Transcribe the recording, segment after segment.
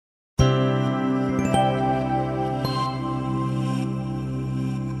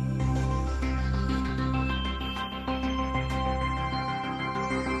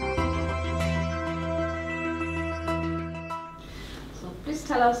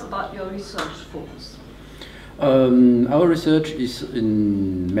tell us about your research focus? Our research is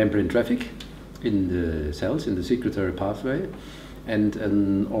in membrane traffic in the cells, in the secretory pathway, and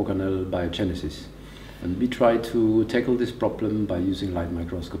an organelle biogenesis. And we try to tackle this problem by using light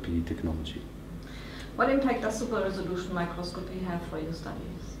microscopy technology. What impact does super resolution microscopy have for your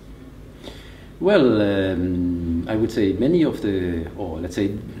studies? Well, I would say many of the, or let's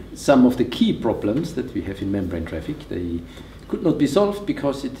say some of the key problems that we have in membrane traffic, they could not be solved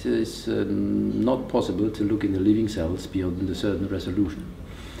because it is not possible to look in the living cells beyond a certain resolution.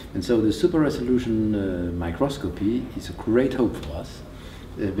 And so the super resolution microscopy is a great hope for us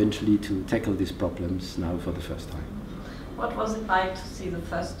eventually to tackle these problems now for the first time. What was it like to see the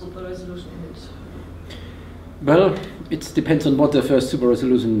first super resolution image? Well, it depends on what the first super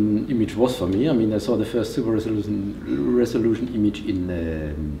resolution image was for me. I mean, I saw the first super resolution image in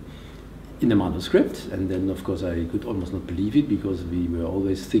the manuscript, and then of course I could almost not believe it because we were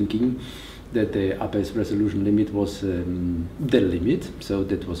always thinking that the upper resolution limit was the limit. So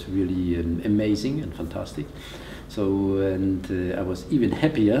that was really amazing and fantastic. So, and I was even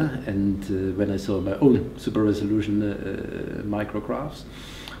happier and when I saw my own super resolution micrographs,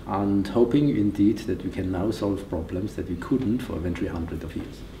 and hoping indeed that we can now solve problems that we couldn't for eventually hundreds of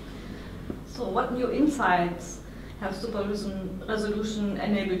years. So what new insights have super resolution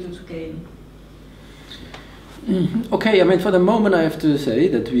enabled you to gain? Okay, I mean, for the moment I have to say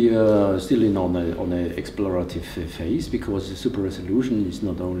that we are still on a explorative phase, because the super resolution is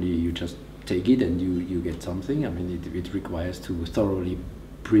not only you just take it and you get something. I mean, it requires to thoroughly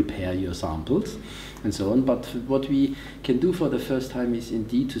prepare your samples and so on. But what we can do for the first time is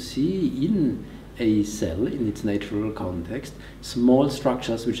indeed to see in a cell, in its natural context, small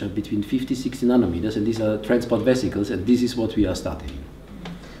structures which are between 50–60 nanometers, and these are transport vesicles, and this is what we are studying.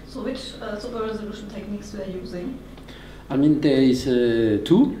 So which super resolution techniques we are using? I mean, there is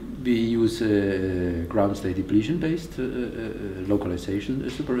two. We use ground state depletion based localization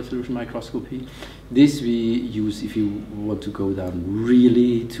super resolution microscopy. This we use if you want to go down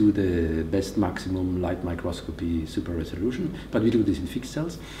really to the best maximum light microscopy super resolution, but we do this in fixed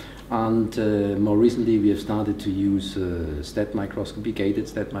cells. And more recently we have started to use STED microscopy, gated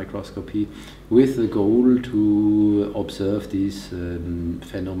STED microscopy, with the goal to observe these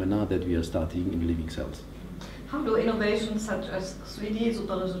phenomena that we are studying in living cells. How do innovations such as 3D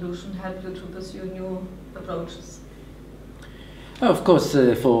super resolution help you to pursue new approaches? Of course,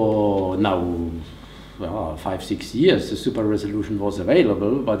 for now 5–6 years the super resolution was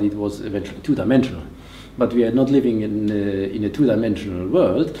available, but it was eventually two-dimensional. But we are not living in a two-dimensional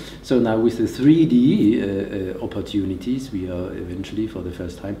world, so now with the 3D opportunities we are eventually for the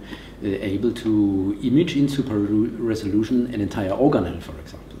first time able to image in super resolution an entire organelle, for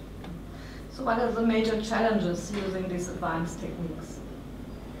example. So what are the major challenges using these advanced techniques?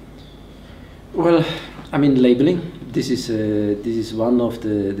 Well, I mean, labeling. This is one of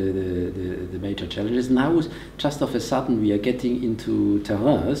the major challenges. Now, just of a sudden, we are getting into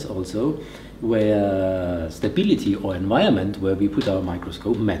terrains also where stability or environment where we put our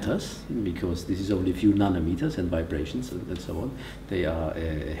microscope matters, because this is only a few nanometers, and vibrations and so on, they are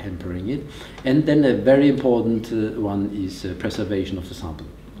hampering it. And then a very important one is preservation of the sample.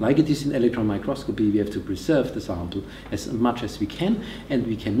 Like it is in electron microscopy, we have to preserve the sample as much as we can, and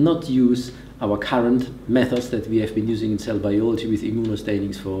we cannot use our current methods that we have been using in cell biology with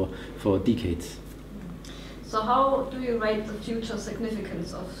immunostainings for decades. So how do you rate the future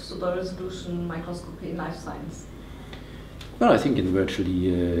significance of super resolution microscopy in life science? Well, I think in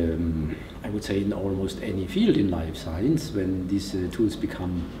virtually, I would say in almost any field in life science, when these tools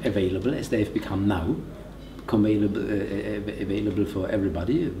become available, as they have become now, available for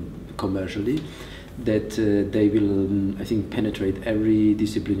everybody commercially, that they will, I think, penetrate every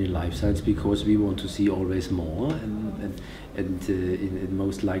discipline in life science, because we want to see always more, and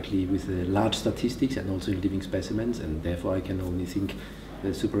most likely with large statistics and also in living specimens, and therefore I can only think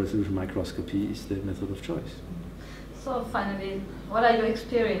that super resolution microscopy is the method of choice. So finally, what are your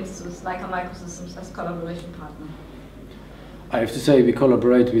experiences with Leica Microsystems as collaboration partner? I have to say we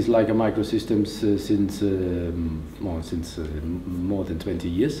collaborate with Leica Microsystems since more than 20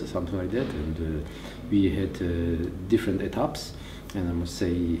 years, something like that, and we had different etaps. And I must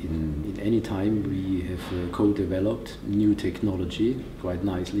say, in any time we have co-developed new technology quite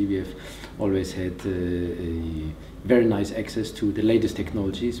nicely. We have always had a very nice access to the latest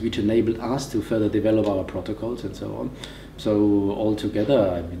technologies, which enabled us to further develop our protocols and so on. So altogether,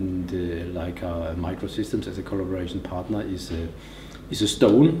 I mean, Leica Microsystems as a collaboration partner is a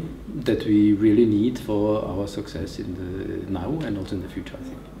stone that we really need for our success in the now and also in the future, I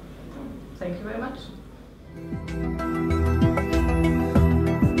think. Thank you very much.